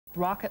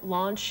Rocket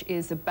launch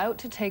is about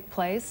to take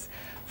place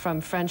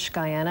from French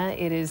Guiana.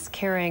 It is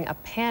carrying a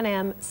Pan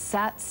Am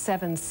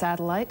Sat-7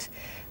 satellite.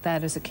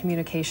 That is a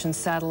communications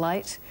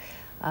satellite.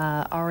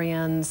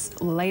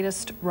 Ariane's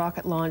latest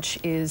rocket launch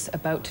is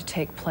about to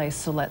take place,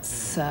 so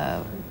let's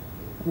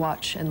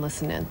watch and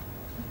listen in.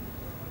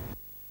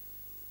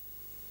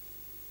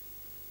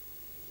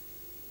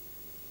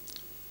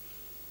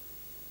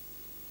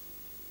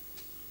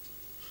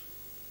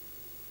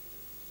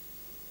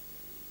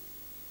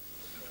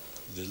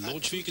 The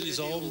launch vehicle is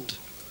armed.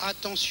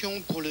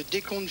 Attention pour le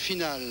décompte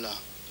final.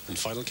 And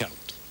final count.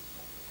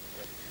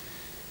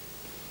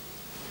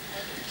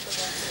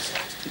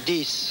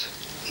 10,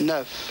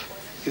 9,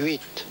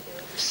 8,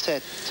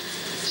 7,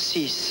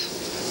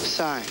 6,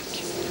 5,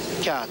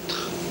 4,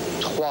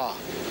 3,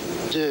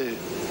 2,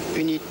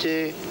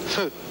 unité,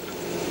 feu.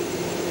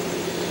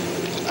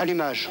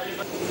 Allumage.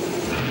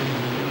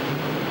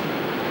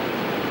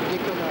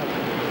 Décollage.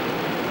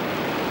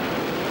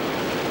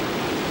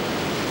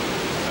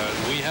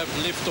 We have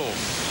liftoff.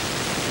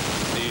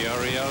 The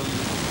Ariane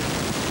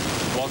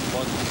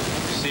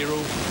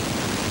 110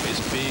 is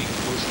being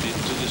pushed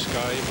into the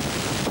sky.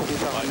 Tous les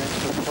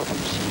paramètres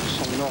propulsifs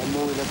sont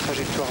normaux et la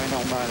trajectoire est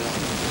normale.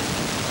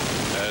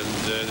 And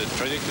the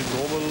trajectory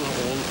normal,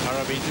 all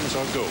parameters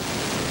are go.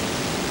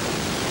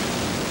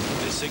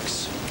 The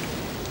 6.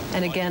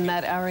 And again,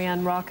 that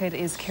Ariane rocket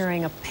is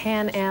carrying a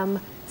Pan Am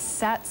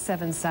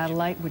Sat-7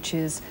 satellite, which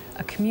is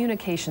a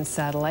communication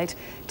satellite,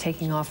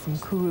 taking off from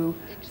Kourou,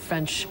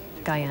 French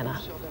Guiana.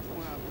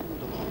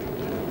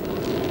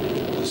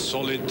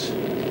 Solid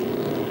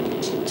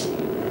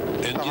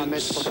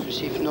engines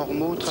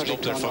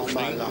stop their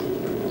functioning.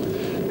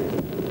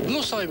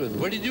 Hello, Simon.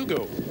 Where did you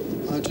go?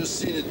 I've just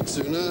seen it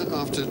sooner.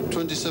 After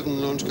 27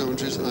 launch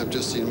commentaries, I've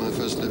just seen my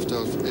first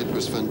liftoff. It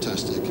was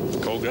fantastic.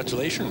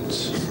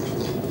 Congratulations.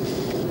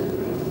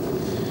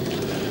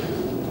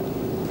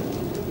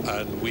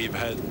 And we've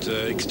had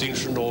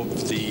extinction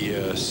of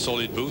the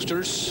solid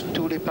boosters.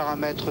 Tous les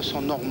paramètres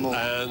sont normaux.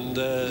 And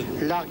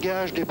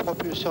largage des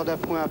propulseurs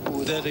d'appoint à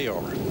poudre. There they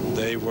are.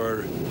 They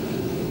were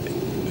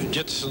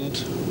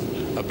jettisoned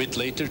a bit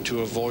later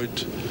to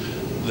avoid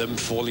them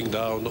falling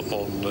down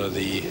on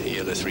the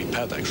ELS3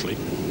 pad, actually.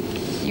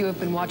 You have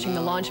been watching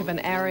the launch of an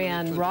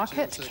Ariane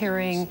rocket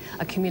carrying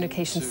a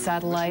communications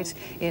satellite.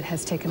 It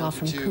has taken off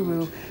from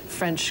Kourou,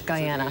 French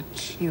Guiana.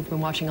 You've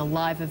been watching a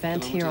live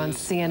event here on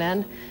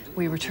CNN.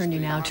 We return you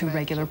now to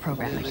regular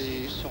programming.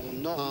 This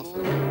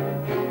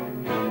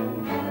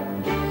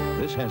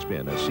has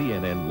been a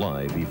CNN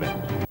live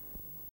event.